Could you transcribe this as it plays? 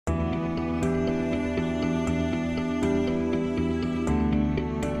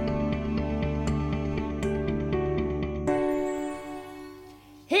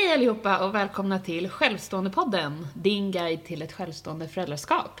Hej allihopa och välkomna till Självstående-podden, din guide till ett självstående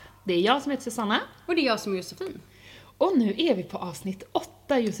föräldraskap. Det är jag som heter Susanna. Och det är jag som är Josefin. Och nu är vi på avsnitt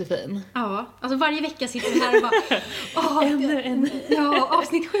 8, Josefin. Ja, alltså varje vecka sitter vi här och bara... Ja,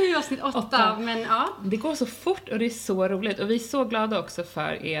 avsnitt 7, avsnitt 8. Men ja. Det går så fort och det är så roligt. Och vi är så glada också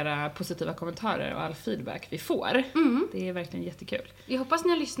för era positiva kommentarer och all feedback vi får. Det är verkligen jättekul. Jag hoppas ni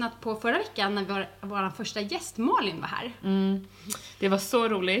har lyssnat på förra veckan när vår första gäst Malin var här. Det var så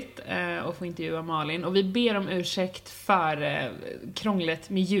roligt att få intervjua Malin. Och vi ber om ursäkt för krånglet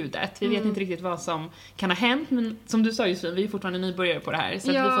med ljudet. Vi vet inte riktigt vad som kan ha hänt. Men som du sa Josefin, vi är fortfarande nybörjare på det här. Så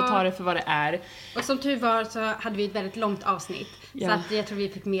att vi får ta det för vad det är. Och som tur var så hade vi ett väldigt långt avsnitt. Ja. Så att jag tror vi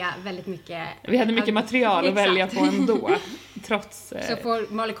fick med väldigt mycket... Vi hade mycket material att välja på ändå. Trots... Så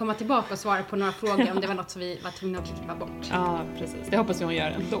får Malin komma tillbaka och svara på några frågor om det var något som vi var tvungna att klippa bort. Ja, precis. Det hoppas vi hon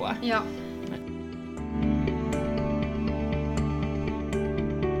gör ändå. Ja.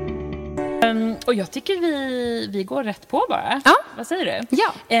 Och jag tycker vi går rätt på bara. Ja. Vad säger du?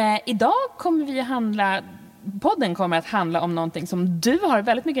 Ja. Idag kommer podden kommer att handla om någonting som du har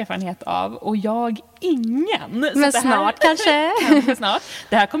väldigt mycket erfarenhet av och jag ingen. Men snart kanske. Snart.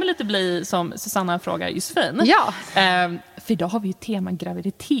 Det här kommer lite bli som Susanna frågar Josefin. Ja. För idag har vi ju tema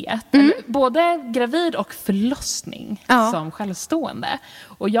graviditet. Både gravid och förlossning som självstående.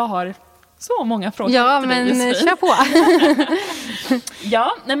 Och jag har så många frågor. Ja, men kör på.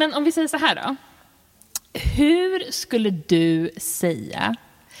 Ja, nej, men om vi säger så här då. Hur skulle du säga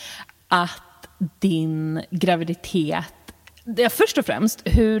att din graviditet, först och främst,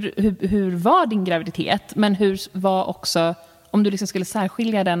 hur var din graviditet, men hur var också, om du liksom skulle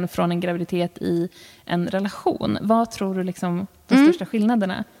särskilja den från en graviditet i en relation, vad tror du liksom de största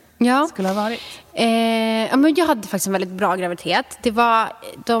skillnaderna skulle ha varit? Men jag hade faktiskt en väldigt bra graviditet. Det var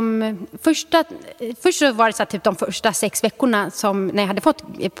först så var det så att typ de första 6 veckorna som när jag hade fått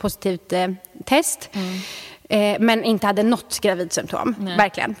ett positivt test. Men inte hade något gravidsymptom,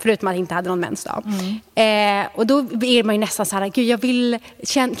 verkligen. Förutom att jag inte hade någon mens då. Och då är man ju nästan så här, gud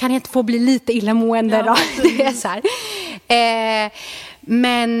kan jag inte få bli lite illamående då? Det är så här.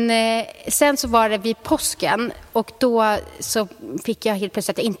 Men sen så var det vid påsken och då så fick jag helt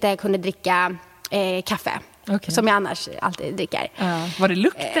plötsligt att jag inte kunde dricka kaffe. Okay. Som jag annars alltid dricker. Var det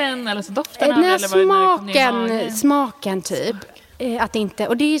lukten eller så doften? Nej, eller smaken typ. Att inte,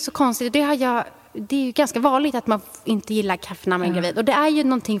 och det är så konstigt. Det är ju ganska vanligt att man inte gillar kaffe när man är gravid. Och det är ju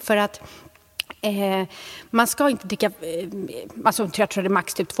någonting för att man ska inte dricka, alltså jag tror det är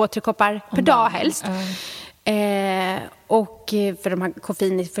max typ 2-3 koppar per dag helst. Och för de här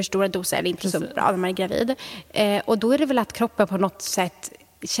koffein i för stora doser är det inte så bra när man är gravid. Och då är det väl att kroppen på något sätt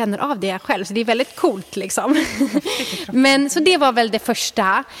känner av det själv. Så det är väldigt coolt liksom. Men så det var väl det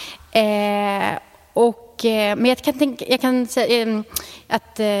första. Men jag kan säga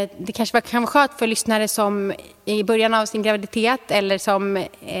att det kanske kan vara skönt för lyssnare som i början av sin graviditet eller som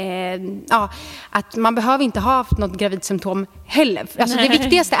att man behöver inte ha haft något gravidsymptom heller. Alltså det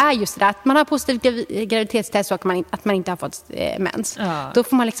viktigaste är just det att man har positivt graviditetstest och att man inte har fått mens. Då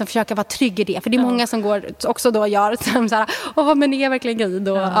får man liksom försöka vara trygg i det. För det är många som går också då gör som så här, men är jag verkligen gravid?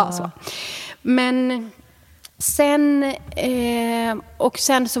 Och, så. Men... Sen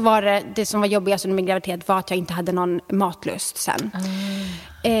så var det som var jobbigast under min graviditet var att jag inte hade någon matlust sen.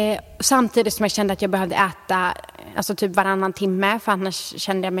 Samtidigt som jag kände att jag behövde äta alltså typ varannan timme, för annars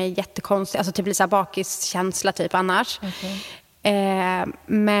kände jag mig jättekonstig, alltså typ lite så här bakiskänsla typ annars.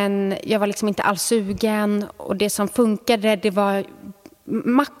 Men jag var liksom inte alls sugen, och det som funkade, det var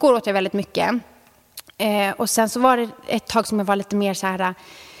mackor åt jag väldigt mycket. Och sen så var det ett tag som jag var lite mer så här,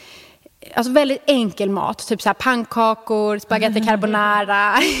 alltså väldigt enkel mat, typ så här pannkakor, spaghetti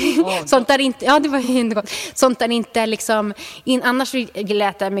carbonara, sånt där inte, det var inte gott. Sånt där inte liksom annars ville jag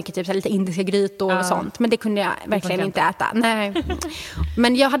äta mycket typ så här lite indiska grytor och sånt, men det kunde jag verkligen inte äta. Nej.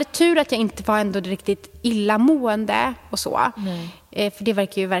 Men jag hade tur att jag inte var ändå riktigt illamående och så. För det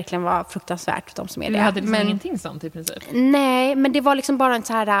verkar ju verkligen vara fruktansvärt de som är det. Men hade liksom ingenting sånt i princip? Nej, men det var liksom bara en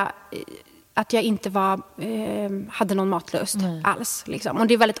så här att jag inte hade någon matlust alls. Liksom. Och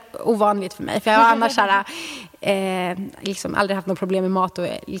det är väldigt ovanligt för mig. För jag har annars liksom aldrig haft något problem med mat och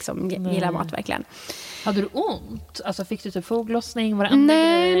liksom gillar mat verkligen. Hade du ont? Alltså fick du typ foglossning? Var det andra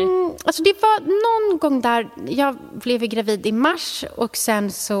grejer? Alltså det var någon gång där jag blev gravid i mars och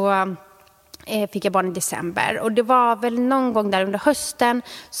sen så fick jag barn i december. Och det var väl någon gång där under hösten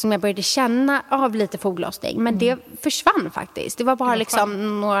som jag började känna av lite foglossning. Men det försvann faktiskt. Det var bara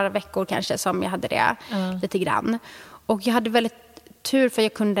liksom några veckor kanske som jag hade det lite grann. Och jag hade väldigt tur för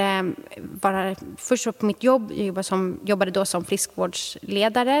jag kunde vara först på mitt jobb. Jag jobbade då som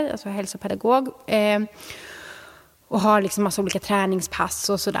friskvårdsledare, alltså hälsopedagog. och har liksom massa olika träningspass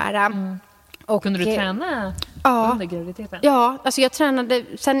och sådär. Och, kunde du träna under graviditeten? Ja, alltså jag tränade.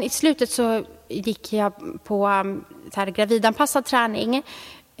 Sen i slutet så gick jag på så här gravidanpassad träning.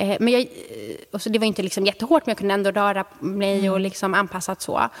 Men och så det var inte liksom jättehårt, men jag kunde ändå röra mig och liksom anpassat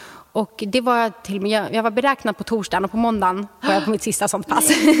så. Och det var till och med, jag var beräknad på torsdagen och på måndagen var jag på mitt sista sånt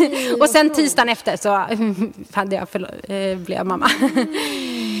pass. Och sen tisdagen efter så hade blev jag mamma.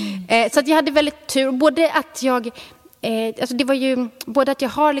 Så att jag hade väldigt tur, både att jag alltså det var ju både att jag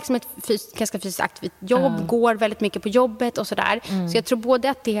har liksom ett ganska fysiskt aktivt jobb, går väldigt mycket på jobbet och sådär. Så jag tror både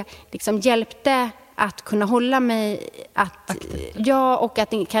att det liksom hjälpte att kunna hålla mig och att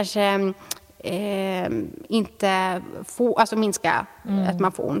det kanske inte få, alltså minska att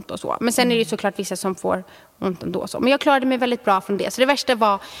man får ont och så. Men sen är det ju såklart vissa som får ont ändå så. Men jag klarade mig väldigt bra från det. Så det värsta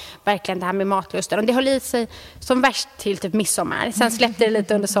var verkligen det här med matlusten. Och det höll i sig som värst till typ midsommar. Sen släppte det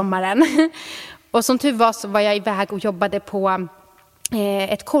lite under sommaren. Och som tur var så var jag iväg och jobbade på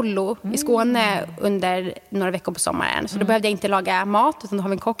ett kollo i Skåne under några veckor på sommaren. Så då behövde jag inte laga mat, utan då har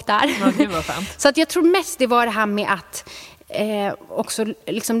vi en kock där. Ja, det var fan. Så att jag tror mest det var det här med att också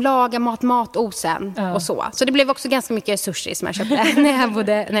liksom laga matosen och så. Så det blev också ganska mycket sushi som jag köpte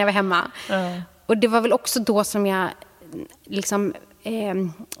när jag var hemma. Och det var väl också då som jag liksom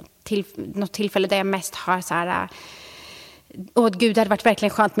till något tillfälle där jag mest har så här gud, det hade varit verkligen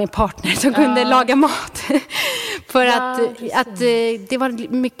skönt med en partner som kunde laga mat. För att det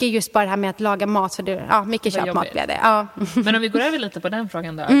var mycket just bara det här med att laga mat. Så det, mycket köpmat blev det. Ja. Men om vi går över lite på den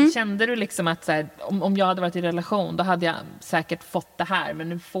frågan då. Kände du liksom att så här, om jag hade varit i relation, då hade jag säkert fått det här. Men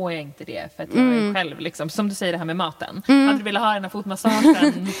nu får jag inte det för att jag är själv. Liksom. Som du säger det här med maten. Hade du velat ha den här fotmassagen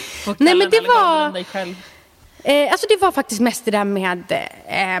på kvällen? Nej, men det var dig själv? Alltså det var faktiskt mest det där med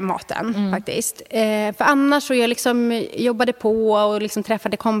maten faktiskt. För annars så jag liksom jobbade på och liksom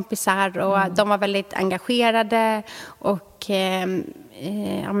träffade kompisar och de var väldigt engagerade och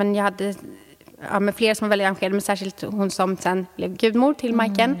men jag hade med flera som var väldigt engagerade, men särskilt hon som sen blev gudmor till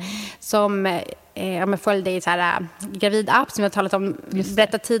Majken som följde i så här gravid-app som jag talat om,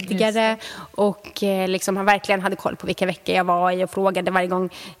 berättat tidigare och liksom han verkligen hade koll på vilka veckor jag var i och frågade varje gång.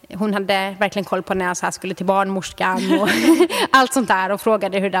 Hon hade verkligen koll på när jag så här skulle till barnmorskan och allt sånt där och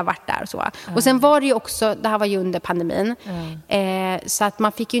frågade hur det har varit där och så. Och sen var det ju också, det här var ju under pandemin, så att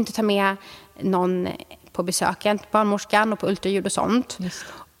man fick ju inte ta med någon på besöken till barnmorskan och på ultraljud och sånt.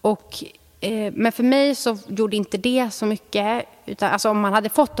 Och men för mig så gjorde inte det så mycket, utan alltså om man hade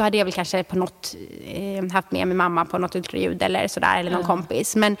fått, då hade jag väl kanske på något haft med min mamma på något ultraljud eller sådär, eller någon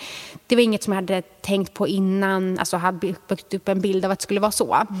kompis, men det var inget som jag hade tänkt på innan, alltså hade byggt upp en bild av att det skulle vara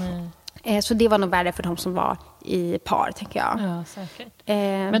så. Så det var nog värre för de som var i par, tänker jag. Ja, säkert.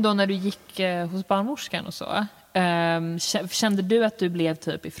 Men då när du gick hos barnmorskan och så, kände du att du blev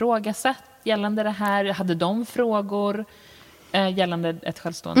typ ifrågasatt gällande det här? Hade de frågor gällande ett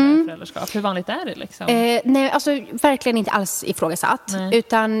självstående föräldraskap? Hur vanligt är det liksom? Nej, alltså verkligen inte alls ifrågasatt.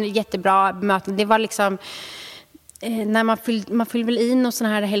 Utan jättebra möten. Det var liksom när man fyllde väl in och sån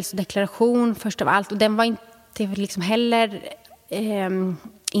här hälsodeklaration först av allt. Och den var inte liksom heller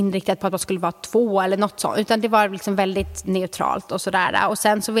inriktat på att man skulle vara 2 eller något sånt. Utan det var liksom väldigt neutralt och sådär. Och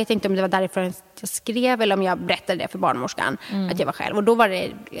sen så vet jag inte om det var därifrån jag skrev eller om jag berättade det för barnmorskan att jag var själv. Och då var det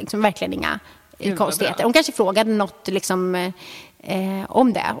liksom verkligen inga konstigheter. Hon kanske frågade något liksom,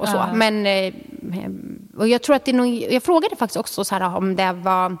 om det och så. Men och jag tror att det nog, jag frågade faktiskt också så här om det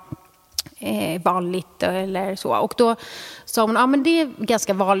var vanligt eller så. Och då sa hon, men det är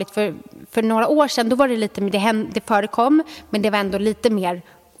ganska vanligt, för några år sedan då var det lite, det förekom, men det var ändå lite mer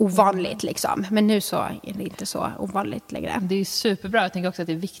ovanligt liksom. Men nu så är det inte så ovanligt längre. Det är superbra. Jag tänker också att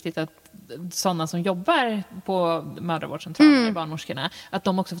det är viktigt att sådana som jobbar på mödravårdscentralen, barnmorskorna, att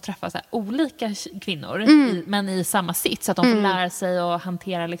de också får träffa så här olika kvinnor men i samma sitt, så att de får lära sig att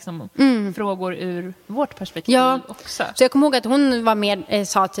hantera liksom frågor ur vårt perspektiv också. Så jag kommer ihåg att hon var med,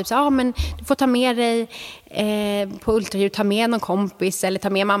 sa typ så men du får ta med dig på ultraljud, ta med någon kompis eller ta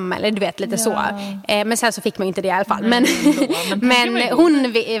med mamma eller du vet lite så. Men sen så fick man inte det i alla fall. Men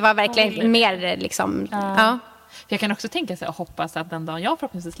hon var verkligen mer liksom Jag kan också tänka sig och hoppas att den dagen jag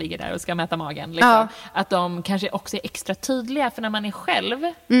förhoppningsvis ligger där och ska mäta magen liksom, att de kanske också är extra tydliga, för när man är själv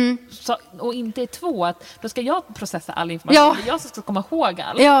och inte är 2, att då ska jag processa all information, jag ska komma ihåg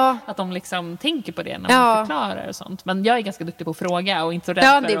allt, att de liksom tänker på det när man förklarar och sånt. Men jag är ganska duktig på att fråga och inte så rädd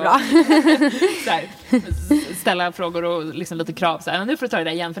för att så här, ställa frågor och liksom lite krav så här, nu får du ta det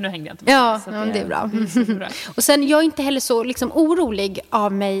där igen för nu hängde jag inte med. Så det är bra. Och sen jag är inte heller så liksom orolig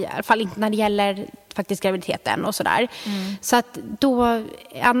av mig, i alla fall inte när det gäller faktiskt graviditeten och sådär. Så att då,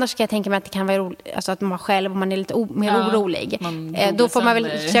 annars kan jag tänka mig att det kan vara alltså att man själv, om man är lite mer orolig. Då får man väl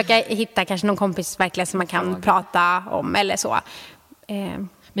försöka hitta kanske någon kompis verkligen som man kan prata om eller så.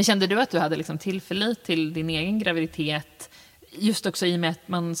 Men kände du att du hade liksom tillförlit till din egen graviditet just också i och med att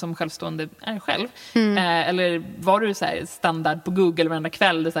man som självstående är själv? Eller var du så här standard på Google varenda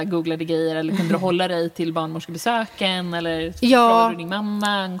kväll, du så här googlade grejer, eller kunde du hålla dig till barnmorskebesöken, eller frågade du din mamma,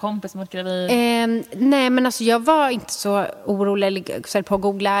 en kompis som var gravid? Nej, men alltså jag var inte så orolig eller på att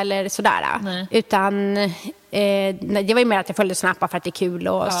googla eller sådär. Nej. Utan det var ju mer att jag följde snabba för att det är kul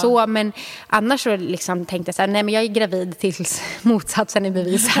och så, men annars så liksom tänkte jag så här, nej men jag är gravid tills motsatsen är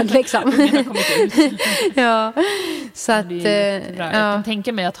bevisad liksom. Ja. Så att jag kan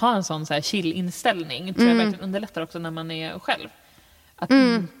tänka mig att ha en sån så här chill-inställning tror jag verkligen underlättar också när man är själv. Att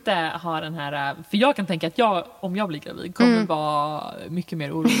inte ha den här... För jag kan tänka att om jag blir gravid kommer vara mycket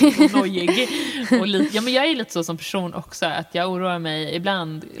mer orolig och nojig. Och men jag är lite så som person också, att jag oroar mig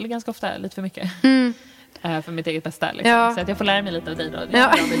ibland, eller ganska ofta, lite för mycket. För mitt eget bästa. Liksom. Ja. Så att jag får lära mig lite av dig då.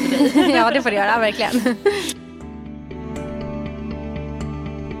 Ja. Ja, det får du göra, verkligen.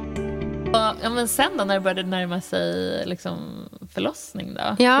 Ja, men sen då när det började närma sig liksom, förlossning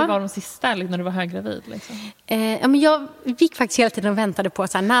då? Ja. Hur var de sista liksom, när du var höggravid? Liksom? Ja, men jag gick faktiskt hela tiden och väntade på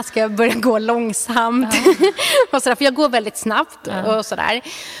så här, när ska jag börja gå långsamt? Och så där, för jag går väldigt snabbt och sådär.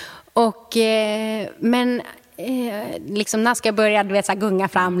 Och, men liksom när ska jag börja så här, gunga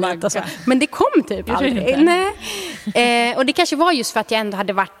fram lite och så. Men det kom typ aldrig. Nej. Och det kanske var just för att jag ändå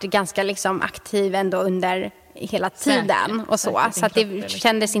hade varit ganska liksom, aktiv ändå under hela tiden och så. Så att det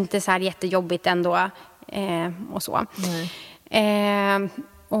kändes inte så här jättejobbigt ändå och så.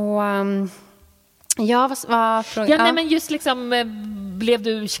 Vad frågan? Ja, nej, men just liksom blev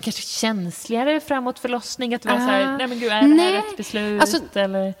du kanske känsligare framåt förlossning, att du var så här, nej men gud, är det här rätt beslut? Alltså,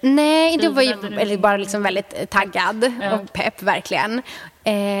 eller nej, det var ju bara liksom väldigt taggad och pepp verkligen.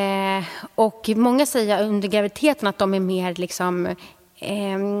 Och många säger under graviditeten att de är mer liksom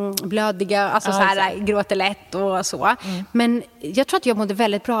blödiga, alltså så här, gråter lätt och så. Men jag tror att jag mådde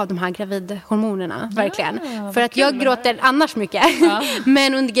väldigt bra av de här gravidhormonerna, verkligen. För att jag gråter annars mycket.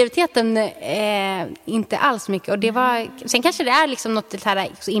 Men under graviditeten inte alls mycket. Och det var, sen kanske det är liksom något här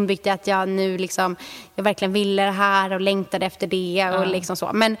inbyggt i att jag nu liksom, jag verkligen ville det här och längtade efter det och liksom så.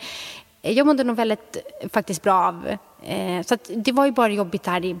 Men jag mådde nog väldigt faktiskt bra av. Så att det var ju bara jobbigt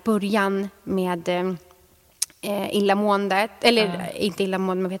där i början med illamåendet, eller inte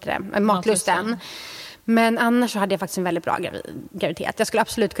illamåendet, men vad heter det? Matlusten. Men annars så hade jag faktiskt en väldigt bra graviditet. Jag skulle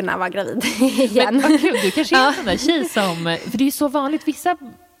absolut kunna vara gravid igen. Men vad kul, du kanske är en sån där tjej som, för det är ju så vanligt, vissa,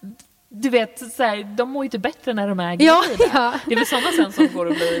 du vet, så här, de mår ju inte bättre när de är gravida. Ja. Det är väl sådana sen som går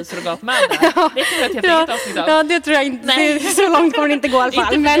och blir surrogatmödrar. Det tror jag att jag helt avsnitt av. Ja, det tror jag inte. Nej. Så långt kommer det inte gå i alla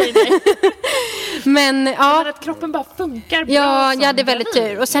fall. Men ja, att kroppen bara funkar bra. Ja, jag hade väldigt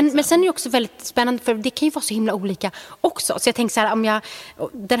tur. Och sen, liksom. Men sen är det också väldigt spännande, för det kan ju vara så himla olika också. Så jag tänker så här, om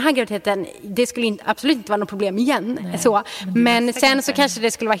den här graviditeten, det skulle absolut inte vara något problem igen. Nej, så. Men sen så kanske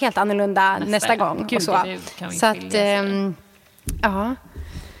det skulle vara helt annorlunda nästa gång. Gud, och så. Så att, ja.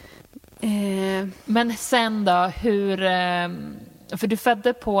 Men sen då, hur... För du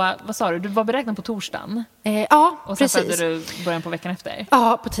födde på, vad sa du? Du var beräknad på torsdagen? Ja, och sen precis. födde du början på veckan efter?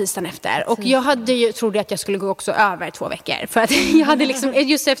 Ja, på tisdagen efter. Och jag trodde att jag skulle gå också över 2 veckor. För att jag hade liksom,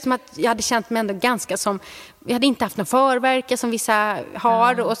 just eftersom att jag hade känt mig ändå ganska som... Jag hade inte haft några förverkar som vissa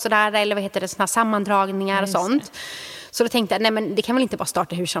har och sådär. Eller vad heter det, såna sammandragningar och sånt. Så då tänkte jag, nej men det kan väl inte bara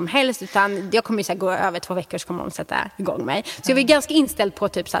starta hur som helst, utan jag kommer ju så här, gå över 2 veckor så kommer de sätta igång mig. Så jag var ganska inställd på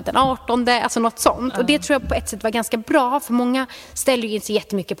typ så här, den 18:e, alltså något sånt. Och det tror jag på ett sätt var ganska bra, för många ställer ju in sig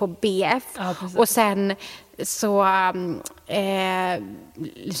jättemycket på BF. Och sen så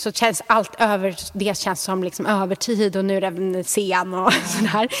känns allt över, det känns som liksom övertid och nu är det sen och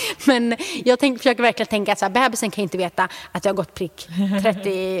sådär. Men jag försöker verkligen tänka att så här, bebisen kan inte veta att jag har gått prick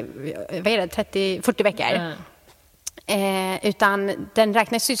 40 veckor. Utan den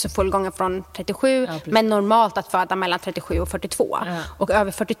räknas ju så fullgången från 37, men normalt att föda mellan 37 och 42. Och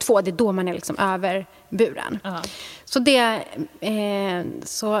över 42, det är då man är liksom över buren. Så det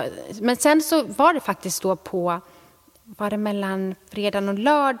men sen så var det faktiskt då var det mellan fredagen och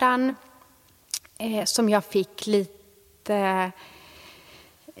lördagen som jag fick lite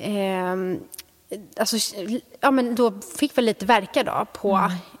alltså, ja men då fick vi lite värka då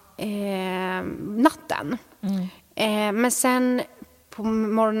på natten. Men sen på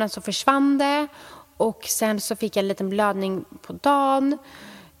morgonen så försvann det, och sen så fick jag en liten blödning på dagen,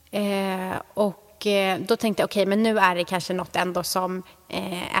 och då tänkte jag, okej, men nu är det kanske något ändå som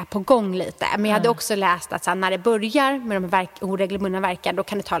är på gång lite. Men jag hade också läst att så här, när det börjar med de här oregelbundna verkar, då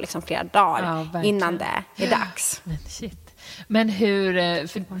kan det ta liksom flera dagar innan det är dags. Men shit. Men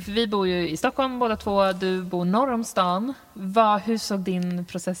för vi bor ju i Stockholm båda två, du bor norr om stan. Hur såg din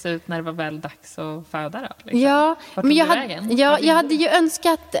process ut när det var väl dags att föda då? Liksom? Ja, men jag hade ju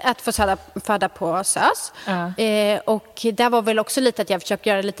önskat att få föda på SÖS. Och där var väl också lite att jag försökte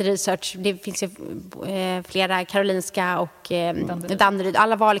göra lite research. Det finns ju flera, Karolinska och Danderyd.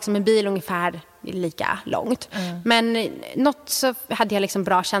 Alla var liksom en bil ungefär lika långt. Men något så hade jag liksom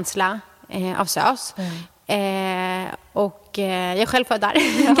bra känsla av SÖS. Och jag själv var där.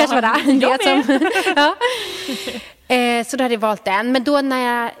 Kanske var där. Så då hade jag valt den. Men då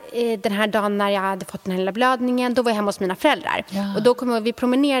den här dagen när jag hade fått den här lilla blödningen, då var jag hemma hos mina föräldrar. Och då vi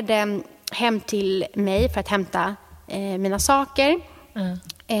promenerade hem till mig för att hämta mina saker.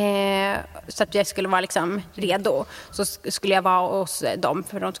 Så att jag skulle vara liksom redo. Så skulle jag vara hos dem,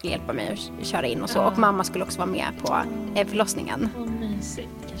 för de skulle hjälpa mig att köra in och så. Och mamma skulle också vara med på förlossningen.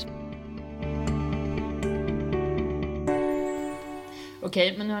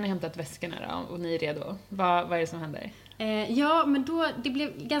 Okej, men nu har ni hämtat väskorna då och ni är redo. Vad är det som händer? Ja, men då, det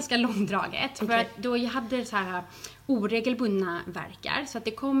blev ganska långdraget. För att då jag hade så här oregelbundna verkar. Så att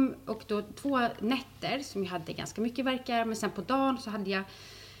det kom, och då 2 nätter som jag hade ganska mycket verkar. Men sen på dagen så hade jag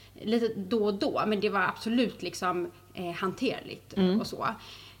lite då och då. Men det var absolut liksom hanterligt och så.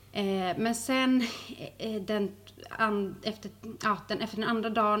 Men sen efter den andra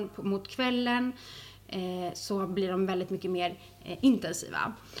dagen mot kvällen så blir de väldigt mycket mer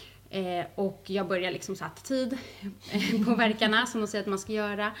intensiva. Och jag börjar liksom satt tid på verkarna som de säger att man ska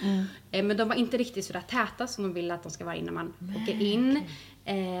göra. Men de var inte riktigt så där täta som de vill att de ska vara innan man åker in.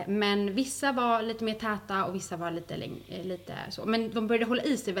 Men vissa var lite mer täta och vissa var lite så. Men de började hålla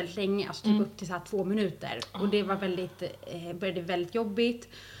i sig väldigt länge, alltså typ upp till så här 2 minuter. Och det var började väldigt jobbigt.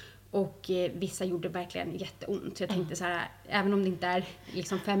 Och vissa gjorde verkligen jätteont. Så jag tänkte så här, även om det inte är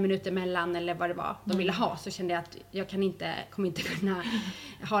liksom 5 minuter mellan eller vad det var de ville ha, så kände jag att jag kommer inte kunna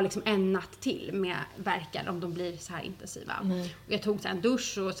ha liksom en natt till med verkar om de blir så här intensiva. Och jag tog så här en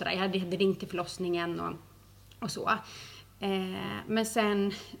dusch och sådär. Jag hade ringt till förlossningen och så. Men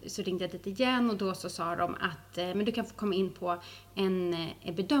sen så ringde jag dit igen och då så sa de att men du kan få komma in på en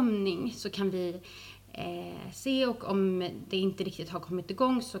bedömning, så kan vi se, och om det inte riktigt har kommit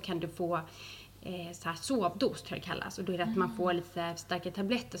igång så kan du få så här sovdos, tror jag det kallas. Och då är det att man får lite starka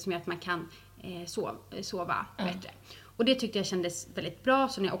tabletter som gör att man kan sova bättre. Och det tyckte jag kändes väldigt bra.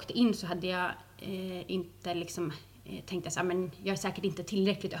 Så när jag åkte in så hade jag inte liksom tänkte så här, men jag är säkert inte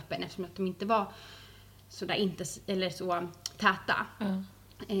tillräckligt öppen, eftersom att de inte var så där inte eller så täta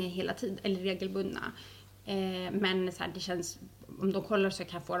hela tiden eller regelbundna. Men så här, det känns, om de kollar så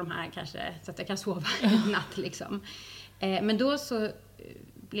kan jag få de här kanske så att jag kan sova en natt liksom. Men då så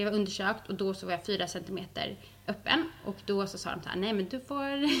blev jag undersökt och då så var jag 4 centimeter öppen, och då så sa de så här, nej men du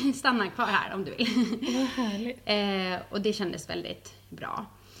får stanna kvar här om du vill. Vad härligt. Och det kändes väldigt bra.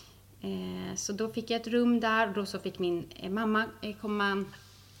 Så då fick jag ett rum där, och då så fick min mamma komma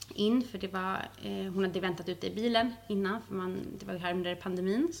in, för det var, hon hade väntat ute i bilen innan, för det var ju här under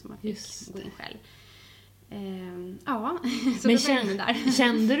pandemin så man fick gå in själv. Så men då var jag där.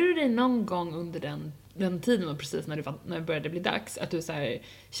 Kände du dig någon gång under den tiden och precis när det började bli dags, att du så här,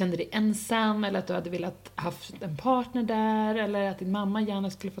 kände dig ensam, eller att du hade velat haft en partner där, eller att din mamma gärna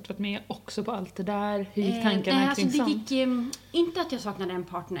skulle fått vara med också på allt det där? Hur gick tankarna kring sånt? Det gick inte att jag saknade en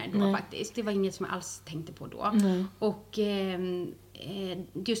partner då faktiskt. Det var inget som jag alls tänkte på då. Och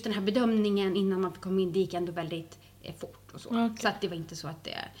just den här bedömningen innan man fick komma in, det gick ändå väldigt fort och så. Okay. Så att det var inte så att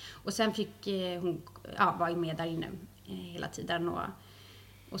det... Och sen fick hon var ju med där inne hela tiden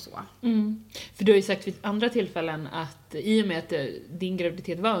och så. För du har ju sagt vid andra tillfällen att i och med att din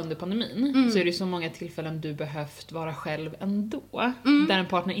graviditet var under pandemin så är det så många tillfällen du behövt vara själv ändå. Där en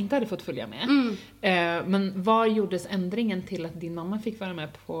partner inte hade fått följa med. Men var gjordes ändringen till att din mamma fick vara med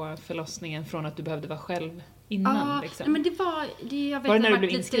på förlossningen från att du behövde vara själv innan? Liksom? Men det var... jag vet var det när du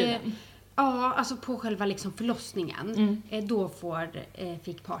blev inskriven? Ja, alltså på själva liksom förlossningen. Då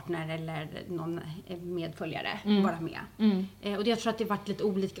fick partner eller någon medföljare vara med. Och jag tror att det varit lite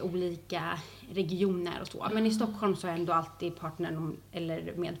olika regioner och så. Men i Stockholm så är ändå alltid partnern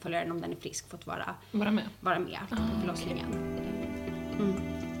eller medföljaren, om den är frisk, fått vara med på förlossningen.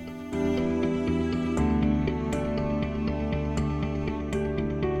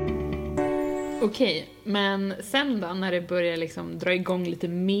 Okej, men sen då när det börjar liksom dra igång lite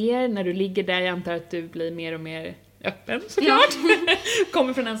mer, när du ligger där, jag antar att du blir mer och mer öppen såklart.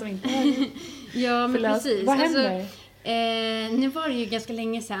 Kommer från en som inte har Ja, men precis. Vad händer? Nu var det ju ganska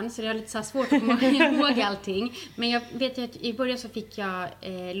länge sedan så det är lite så här svårt att komma ihåg allting. Men jag vet ju att i början så fick jag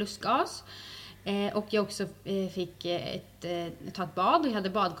lustgas. Och jag också fick ta ett bad och jag hade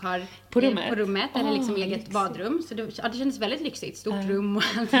badkar på rummet eller liksom eget badrum. Så det kändes väldigt lyxigt, stort rum och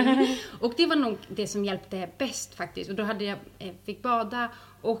allting. Och det var nog det som hjälpte bäst faktiskt. Och då hade jag fick bada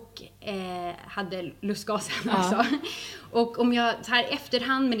och hade lustgasen också. Och om jag så här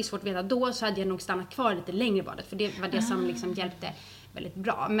efterhand, men det är svårt att veta då, så hade jag nog stannat kvar lite längre i badet. För det var det som liksom hjälpte väldigt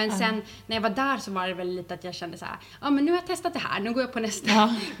bra. Men sen när jag var där så var det väl lite att jag kände så här, ja men nu har jag testat det här, nu går jag på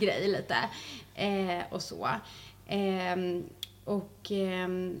nästa grej lite. Och så.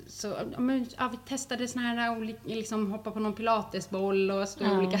 Så vi testade såna här olika, liksom hoppa på någon pilatesboll och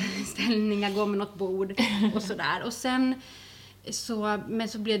stå olika ställningar, gå med något bord och sådär. Och sen men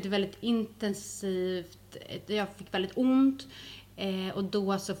så blev det väldigt intensivt. Jag fick väldigt ont. Och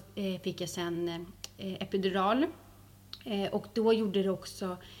då så fick jag sen epidural. Och då gjorde det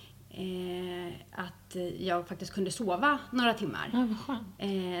också att jag faktiskt kunde sova några timmar. Vad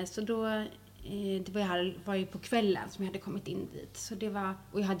skönt. Så då det var ju på kvällen som jag hade kommit in dit. Så det var,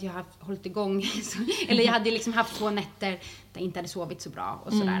 och jag hade ju hållit igång eller jag hade liksom haft 2 nätter där jag inte hade sovit så bra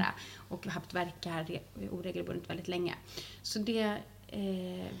och sådär. Och haft värkar oregelbundet väldigt länge. Så det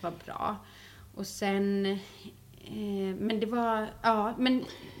var bra. Och sen men det var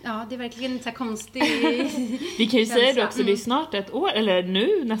det är verkligen så här konstigt. Vi kan ju säga det också, det är snart ett år, eller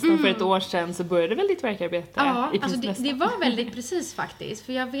nu nästan för ett år sedan så började väl ditt värkarbete. Ja, alltså det var väldigt precis faktiskt.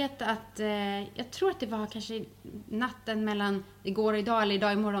 För jag vet att jag tror att det var kanske natten mellan igår och idag eller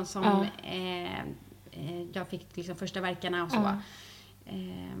idag imorgon som jag fick liksom första värkarna och så.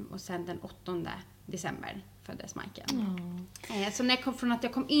 Och sen den 8 december föddes Majken. Så när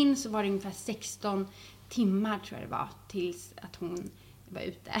jag kom in så var det ungefär 16 timmar tror jag det var tills att hon var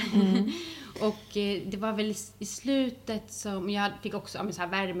ute. Och det var väl i slutet som jag fick också så här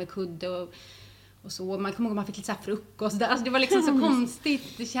värmekudde och så. Man kommer ihåg att man fick lite så här frukost. Alltså det var liksom så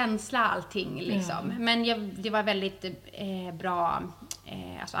konstigt känsla allting liksom. Men det var väldigt bra.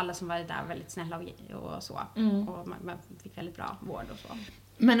 Alltså alla som var där var väldigt snälla och så. Och man fick väldigt bra vård och så.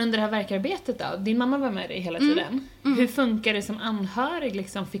 Men under det här verkarbetet då, din mamma var med dig hela tiden. Hur funkar det som anhörig?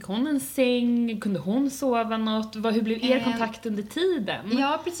 Liksom, fick hon en säng? Kunde hon sova något? Hur blev er kontakt under tiden?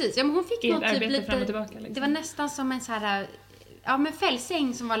 Ja, precis. Ja, men hon fick nog typ lite... fram och tillbaka, liksom. Det var nästan som en så här... Ja, men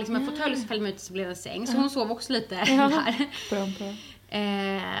fällsäng som var liksom en fåtölj som fällde mig ut så blev det en säng. Så hon sov också lite där.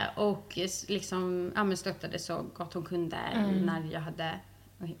 Och liksom, men stöttade så gott hon kunde när jag hade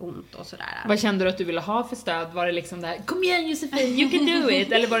ont och sådär. Vad kände du att du ville ha för stöd? Var det liksom där, kom igen Josefin, you can do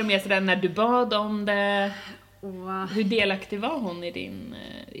it? Eller var det mer sådär när du bad om det? Hur delaktig var hon i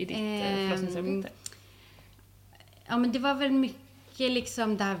ditt förlossningsarbete? Ja, men det var väl mycket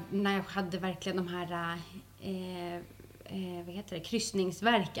liksom där när jag hade verkligen de här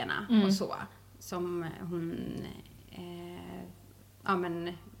kryssningsverkarna och så. Som hon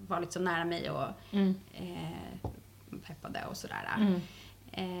var lite så nära mig och peppade och sådär.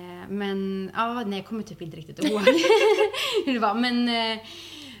 Men jag kommer typ inte riktigt ihåg hur det var. Men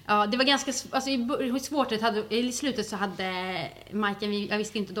det var ganska svårt. I slutet så hade Majken, jag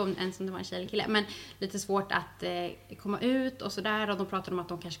visste inte då ens om det var en tjej eller kille, men lite svårt att komma ut och sådär. Och de pratade om att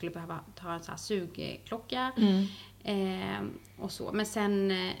de kanske skulle behöva ta en sån här sugklocka och så. Men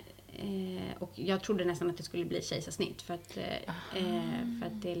sen och jag trodde nästan att det skulle bli kejsarsnitt för att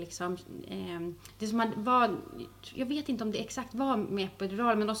det liksom det som var, jag vet inte om det exakt var med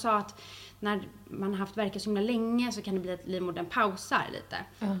epidural, men de sa att när man har haft värkar så himla länge så kan det bli att livmodern pausar lite.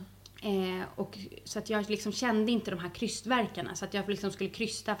 Och så att jag liksom kände inte de här krystverkarna, så att jag liksom skulle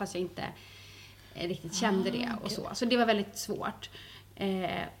krysta fast jag inte riktigt kände det och så det var väldigt svårt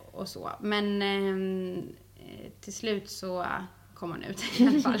och så, men till slut så kom hon ut i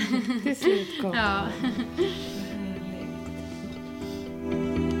alla fall. Till slut kom ja.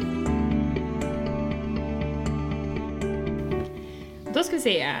 Då ska vi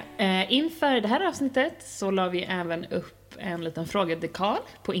se. Inför det här avsnittet så la vi även upp en liten frågedekal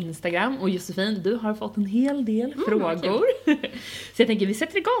på Instagram. Och Josefin, du har fått en hel del frågor. Så jag tänker vi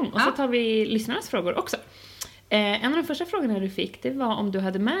sätter igång och så tar vi lyssnarnas frågor också. En av de första frågorna du fick, det var om du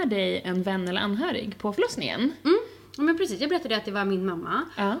hade med dig en vän eller anhörig på förlossningen. Ja, men precis, jag berättade att det var min mamma.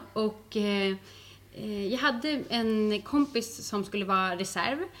 Och jag hade en kompis som skulle vara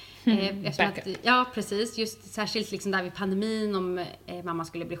reserv. Ja, precis. Just särskilt liksom där vid pandemin om mamma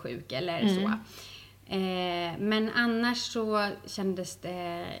skulle bli sjuk eller så. Men annars så kändes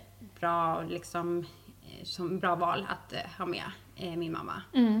det bra, liksom, som bra val att ha med min mamma.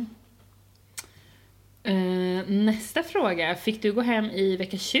 Nästa fråga. Fick du gå hem i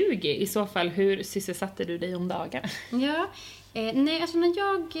vecka 20? I så fall, hur sysselsatte du dig om dagarna? Ja, nej, alltså när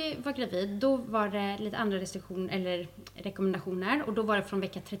jag var gravid, då var det lite andra restriktioner eller rekommendationer. Och då var det från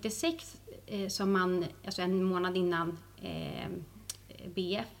vecka 36 som man, alltså en månad innan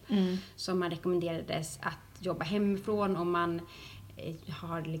BF, som man rekommenderades att jobba hemifrån om man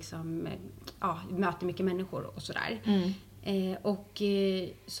har liksom, möter mycket människor och sådär.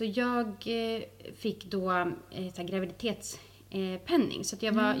 Så jag fick då graviditetspenning. Så att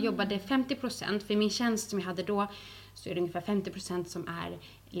jag jobbade 50%. För min tjänst som jag hade då, så är det ungefär 50% som är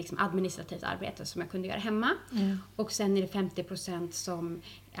liksom administrativt arbete som jag kunde göra hemma. Och sen är det 50% som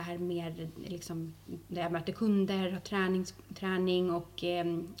är mer liksom, där jag möter kunder, har träning och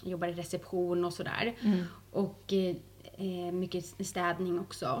jobbar i reception och sådär. Och mycket städning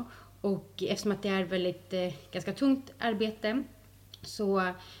också. Och eftersom att det är väldigt ganska tungt arbete, så,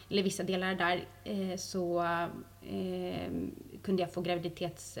 eller vissa delar där, så kunde jag få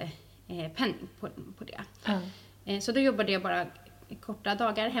graviditetspenning på det. Så då jobbade jag bara korta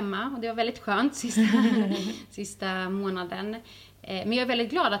dagar hemma och det var väldigt skönt sista månaden. Men jag är väldigt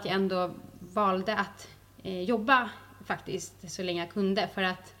glad att jag ändå valde att jobba faktiskt så länge jag kunde, för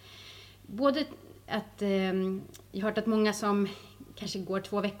att både att jag har hört att många som kanske går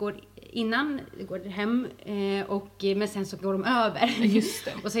 2 veckor innan går hem men sen så går de över. Just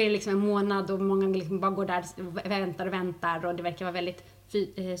det. Och så är det liksom en månad och många liksom bara går där och väntar och det verkar vara väldigt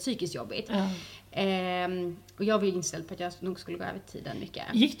psykiskt jobbigt. Och jag var ju inställd på att jag nog skulle gå över tiden mycket.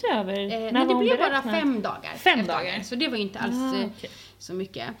 Gick du över? Nej, det blev bara 5 dagar. 5 dagar? Så det var ju inte alls så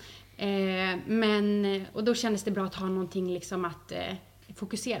mycket. Och då kändes det bra att ha någonting liksom att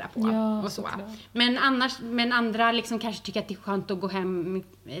fokusera på och så. Men andra liksom kanske tycker att det är skönt att gå hem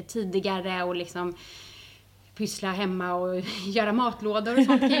tidigare och liksom pyssla hemma och göra matlådor och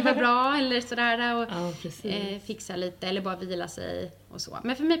sånt kan ju vara bra eller sådär och fixa lite eller bara vila sig och så.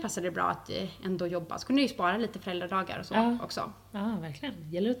 Men för mig passade det bra att ändå jobba. Så kunde jag ju spara lite föräldradagar och så också. Ja, verkligen.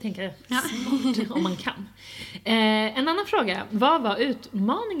 Det gäller att tänka smart om man kan. En annan fråga. Vad var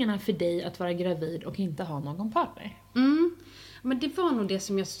utmaningarna för dig att vara gravid och inte ha någon partner? Men det var nog det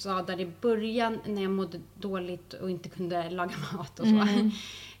som jag sa där i början när jag mådde dåligt och inte kunde laga mat och så.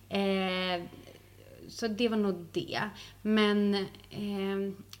 Så det var nog det. Men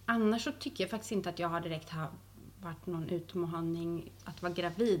annars så tycker jag faktiskt inte att jag har direkt varit någon utmaning att vara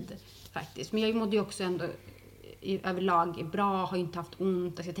gravid faktiskt. Men jag mådde ju också ändå överlag bra, har ju inte haft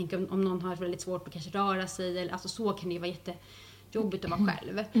ont. Alltså jag tänker om någon har väldigt svårt att kanske röra sig. Eller, alltså så kan det ju vara jättejobbigt att vara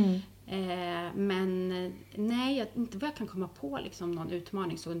själv. Men nej, inte vad jag kan komma på liksom någon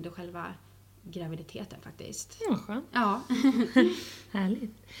utmaning så under själva graviditeten faktiskt. Ja, skönt. Ja.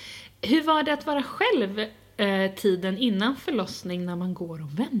 Härligt. Hur var det att vara själv tiden innan förlossning när man går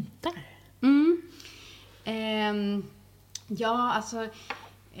och väntar? Ja, alltså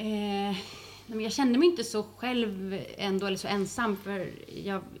jag kände mig inte så själv ändå eller så ensam, för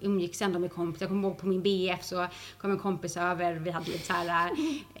jag umgicks ändå med kompisar. Jag kommer ihåg på min BF så kom en kompis över, vi hade lite så här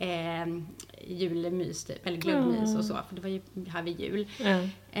julmys typ, eller glöggmys och så, för det var ju här vid jul.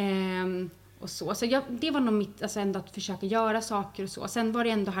 Och så det var nog mitt, alltså ändå att försöka göra saker och så. Sen var det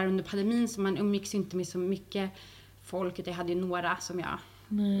ändå här under pandemin så man umgicks inte med så mycket folk, utan jag hade ju några som jag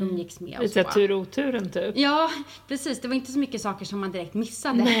umgicks med och lite så. Tur och oturen typ. Ja, precis. Det var inte så mycket saker som man direkt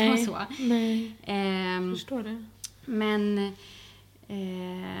missade och så. Nej, förstår det. Men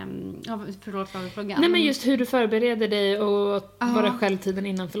förlåt, vad var frågan? Nej, men just hur du förbereder dig och vara självtiden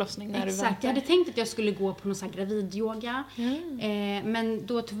innan förlossning när du väntar. Jag hade tänkt att jag skulle gå på någon sån här gravidyoga. Men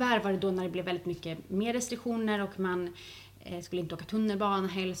då tyvärr var det då när det blev väldigt mycket mer restriktioner och man skulle inte åka tunnelbana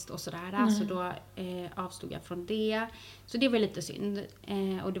helst och sådär. Så då avstod jag från det. Så det var lite synd.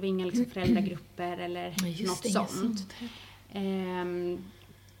 Och det var inga liksom föräldragrupper eller något sånt.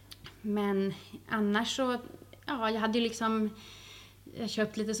 Men annars så, jag hade ju liksom jag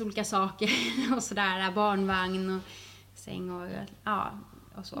köpt lite olika saker och sådär, barnvagn och säng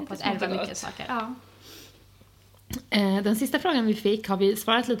och så, fast ärva mycket saker. Ja. Den sista frågan vi fick har vi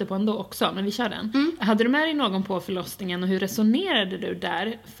svarat lite på ändå också, men vi kör den. Hade du med dig någon på förlossningen och hur resonerade du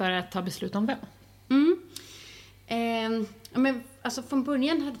där för att ta beslut om vem? Men alltså från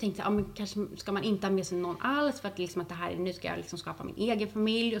början hade jag tänkt att men kanske ska man inte ha med sig någon alls för att liksom att det här nu ska jag liksom skapa min egen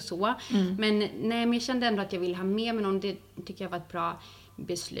familj och så. Men jag kände ändå att jag ville ha med mig någon. Det tycker jag var ett bra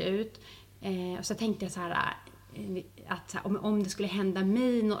beslut. Och så tänkte jag så här att om det skulle hända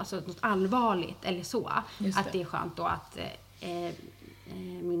mig något allvarligt eller så, att det är skönt då att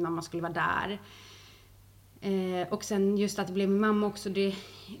min mamma skulle vara där. Och sen just att det blev min mamma också,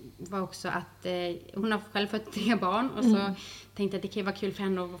 var också att hon har själv fått 3 barn. Och så tänkte att det kan vara kul för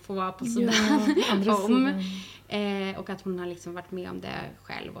henne att få vara på sidan och att hon har liksom varit med om det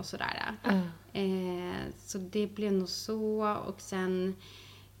själv och sådär. Så det blev nog så. Och sen...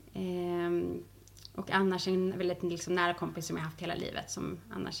 och annars en väldigt liksom nära kompis som jag haft hela livet som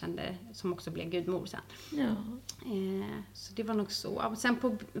annars kände, som också blev gudmor sen. Ja. Så det var nog så. Och sen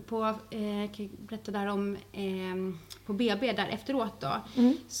kan jag berätta där om på BB där efteråt då.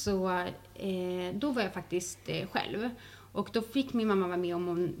 Så då var jag faktiskt själv. Och då fick min mamma vara med om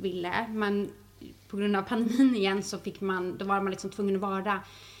hon ville. Men på grund av pandemin igen så då var man liksom tvungen att vara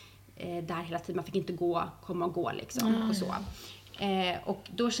där hela tiden. Man fick inte komma och gå liksom och så. Och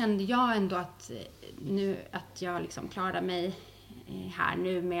då kände jag ändå att jag liksom klarade mig här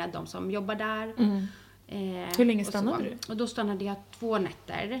nu med de som jobbar där. Hur länge stannade du? Och då stannade jag 2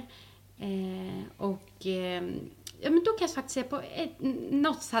 nätter. Men då kan jag faktiskt se på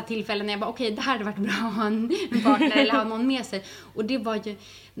något så här tillfälle när jag bara okej, det här hade varit bra att ha en partner eller ha någon med sig. Och det var ju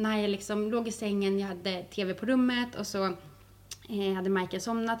när jag liksom låg i sängen, jag hade tv på rummet och så hade Michael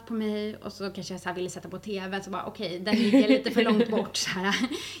somnat på mig och så kanske jag så här ville sätta på tv så bara okej, den ligger lite för långt bort så här.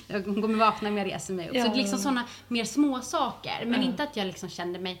 Jag kommer vakna när jag reser mig upp. Så det är liksom sådana mer små saker, men inte att jag liksom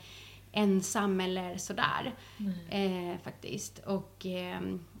kände mig ensam eller sådär faktiskt. Och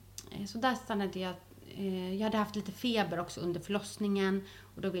så där stannade jag. Jag hade haft lite feber också under förlossningen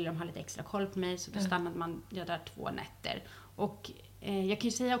och då ville de ha lite extra koll på mig, så då stannade jag där 2 nätter. Och jag kan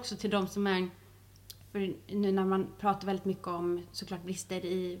ju säga också till de som är, för nu när man pratar väldigt mycket om såklart brister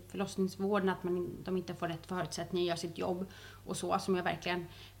i förlossningsvården, att de inte får rätt förutsättningar att göra sitt jobb och så, som jag verkligen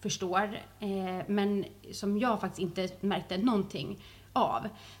förstår. Men som jag faktiskt inte märkte någonting av.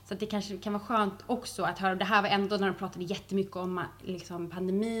 Så att det kanske kan vara skönt också att höra. Det här var ändå när de pratade jättemycket om liksom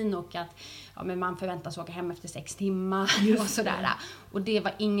pandemin och att men man förväntas åka hem efter 6 timmar och sådär. Och det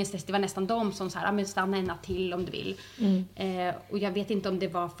var ingen stress. Det var nästan de som sa men stanna en natt till om du vill. Och jag vet inte om det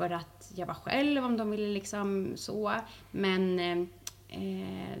var för att jag var själv, om de ville liksom så. Men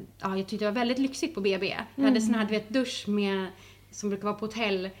jag tyckte det var väldigt lyxigt på BB. Jag hade sån här dusch med, som brukar vara på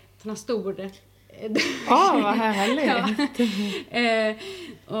hotell, sån här stor. Vad härligt.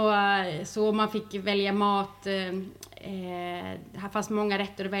 Och så man fick välja mat. Här fanns många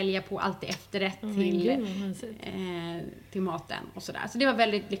rätter att välja på, alltid efterrätt till maten och sådär. Så det var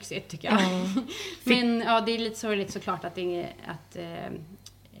väldigt lyxigt tycker jag. Men det är lite sorgligt såklart att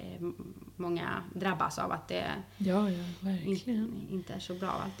många drabbas av att det verkligen inte är så bra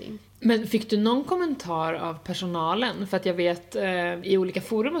allting. Men fick du någon kommentar av personalen? För att jag vet i olika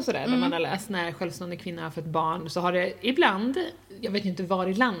forum och sådär där man har läst när självstående kvinnor har fått barn, så har det ibland, jag vet inte var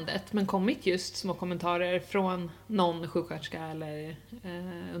i landet, men kommit just små kommentarer från någon sjuksköterska eller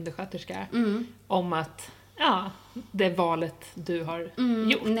undersköterska om att det valet du har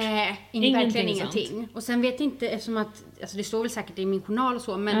gjort. Nej, verkligen ingenting. Och sen vet jag inte, eftersom att, alltså det står väl säkert i min journal och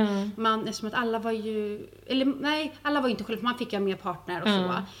så, men eftersom att alla var ju, alla var ju inte själva, man fick ju med partner och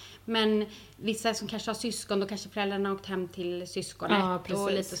så. Men vissa som kanske har syskon, då kanske föräldrarna åkt hem till syskonet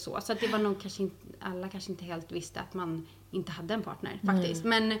och lite så. Så att det var nog alla kanske inte helt visste att man inte hade en partner faktiskt.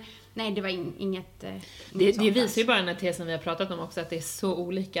 Men nej, det var inget det visar ju bara den här tesen vi har pratat om också, att det är så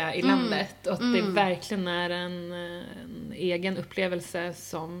olika i landet och att det verkligen är en egen upplevelse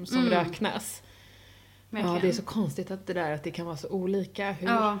som räknas. Verkligen. Ja, det är så konstigt att det kan vara så olika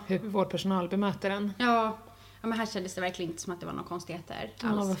hur vår personal bemöter den. Ja, men här kändes det verkligen inte som att det var några konstigheter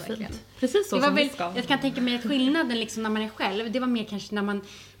alls. Vad fint. Precis så det var som väl, det ska. Jag kan tänka mig att skillnaden liksom när man är själv, det var mer kanske när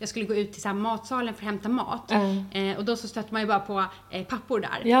jag skulle gå ut till så här matsalen för att hämta mat. Och då så stötte man ju bara på pappor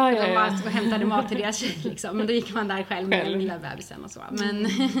där. De bara hämtade mat till deras tjej liksom. Men då gick man där själv med den lilla bebisen och så. Men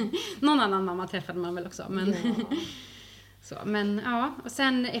någon annan mamma träffade man väl också. Men, så, men och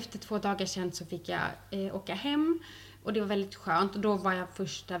sen efter 2 dagar sedan så fick jag åka hem. Och det var väldigt skönt. Och då var jag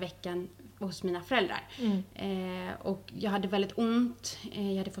första veckan hos mina föräldrar. Och jag hade väldigt ont.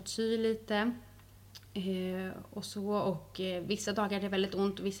 Jag hade fått sy lite. Och så. Och vissa dagar hade jag väldigt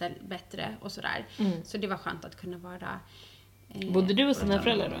ont och vissa bättre och sådär. Så det var skönt att kunna vara... Bodde du hos dina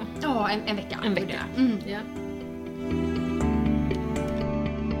föräldrar då? Ja, en vecka. En vecka. Ja.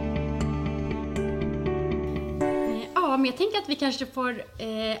 Ja, men jag tänker att vi kanske får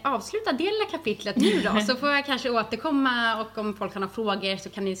avsluta det lilla kapitlet nu då. Så får jag kanske återkomma, och om folk har några frågor så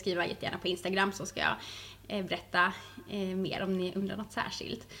kan ni skriva jättegärna på Instagram, så ska jag berätta mer om ni undrar något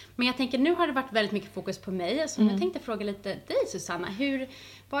särskilt. Men jag tänker, nu har det varit väldigt mycket fokus på mig. Så jag tänkte fråga lite dig, Susanna.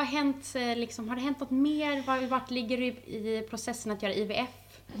 Vad har hänt? Liksom, har det hänt något mer? Vart ligger du i processen att göra IVF?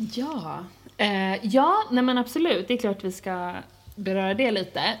 Nej men absolut. Det är klart vi ska beröra det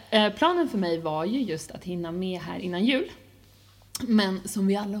lite. Planen för mig var ju just att hinna med här innan jul. Men som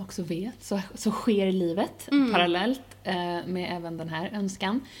vi alla också vet så sker livet parallellt med även den här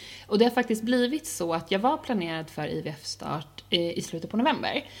önskan. Och det har faktiskt blivit så att jag var planerad för IVF-start i slutet på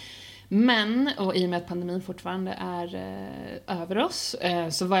november. Men, och i och med att pandemin fortfarande är över oss,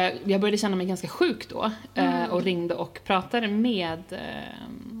 så jag började känna mig ganska sjuk då. Och ringde och pratade med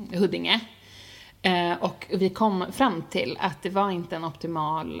Huddinge. Och vi kom fram till att det var inte en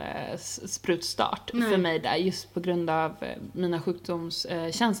optimal sprutstart för mig där, just på grund av mina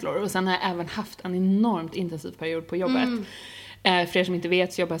sjukdomskänslor. Och sen har jag även haft en enormt intensiv period på jobbet. För er som inte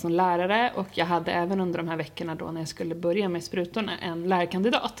vet så jobbar jag som lärare, och jag hade även under de här veckorna då när jag skulle börja med sprutorna en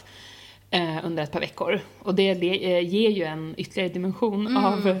lärarkandidat under ett par veckor. Och det ger ju en ytterligare dimension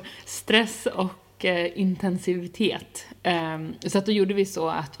av stress och intensivitet. Så att då gjorde vi så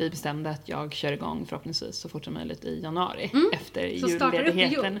att vi bestämde att jag kör igång förhoppningsvis så fort som möjligt i januari efter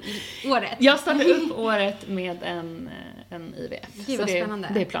julledigheten. Året. Jag startar upp året med en IVF. Gud, vad spännande.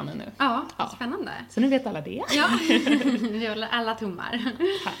 Det är planen nu. Ja, spännande. Så nu vet alla det. Ja, vi håller alla tummar.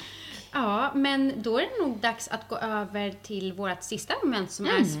 Ja, men då är det nog dags att gå över till vårt sista moment som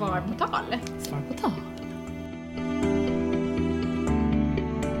är svar på tal. Svar på tal.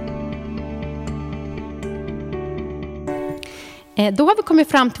 Då har vi kommit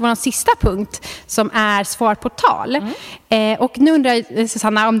fram till vår sista punkt som är svar på tal. Och nu undrar jag,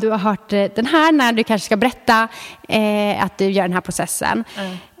 Susanna, om du har hört den här när du kanske ska berätta att du gör den här processen.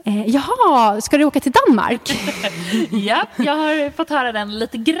 Jaha, ska du åka till Danmark? Ja, jag har fått höra den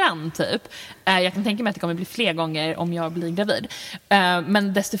lite grann typ. Jag kan tänka mig att det kommer bli fler gånger om jag blir gravid.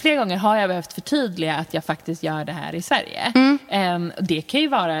 Men desto fler gånger har jag behövt förtydliga att jag faktiskt gör det här i Sverige. Det kan ju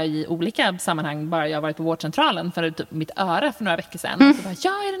vara i olika sammanhang. Bara jag har varit på vårdcentralen för typ mitt öra för några veckor sedan. Och så bara,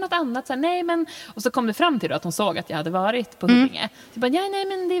 ja, är det något annat? Så här, nej, men... Och så kom det fram till då att hon såg att jag hade varit på Huddinge. Så bara, ja, nej,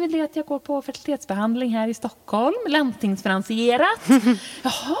 men det är väl det att jag går på fertilitetsbehandling här i Stockholm. Landstingsfinansierat.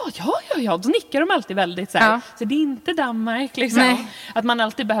 Ja. Då nickar de alltid väldigt så här. Ja. Så det är inte Danmark liksom. Nej. Att man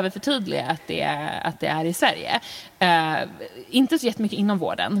alltid behöver förtydliga att det är i Sverige. Inte så jättemycket inom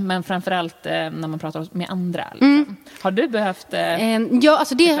vården, men framförallt när man pratar med andra. Liksom. Har du behövt ja,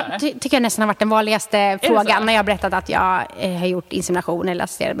 alltså det tycker jag nästan har varit den vanligaste frågan när jag berättat att jag har gjort insemination eller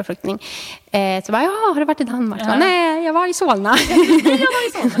assisterad befruktning. Så bara, har du varit i Danmark? Ja. Nej, jag var i Solna.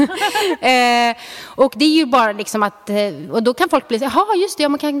 Och det är ju bara liksom att, och då kan folk bli så, ja just det,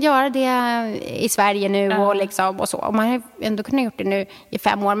 man kan göra det i Sverige nu och liksom och så. Och man har ändå kunnat gjort det nu i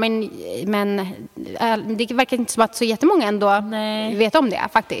 5 år, men det verkar inte som att så jättemånga ändå vet om det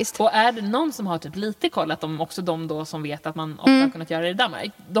faktiskt. Och är det någon som har typ lite koll, att också de då som vet att man ofta har kunnat göra det i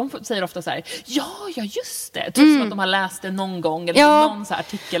Danmark, de säger ofta så här, ja just det, typ som att de har läst det någon gång eller någon så här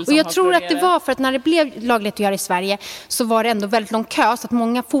artikel som. Och jag tror att det var för att när det blev lagligt att göra i Sverige så var det ändå väldigt lång kö, så att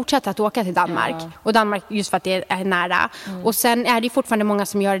många fortsatte att åka till Danmark. Och Danmark just för att det är nära. Och sen är det fortfarande många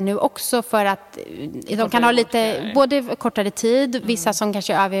som gör det nu också för att de kan ha lite både kortare tid, vissa som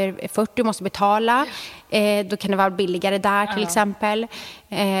kanske är över 40 måste betala. Då kan det vara billigare där till exempel.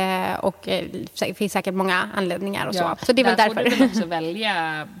 Och det finns säkert många anledningar och så. Så det är väl därför. Du också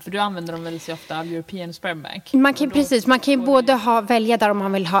välja, för du använder dem väldigt ofta av European Sperm Bank. Man kan ju både välja där om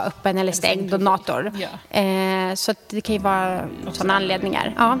man vill ha öppen eller stängd donator. Så att det kan ju vara sådana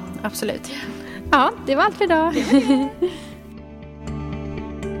anledningar. Ja, absolut. Ja, det var allt för idag.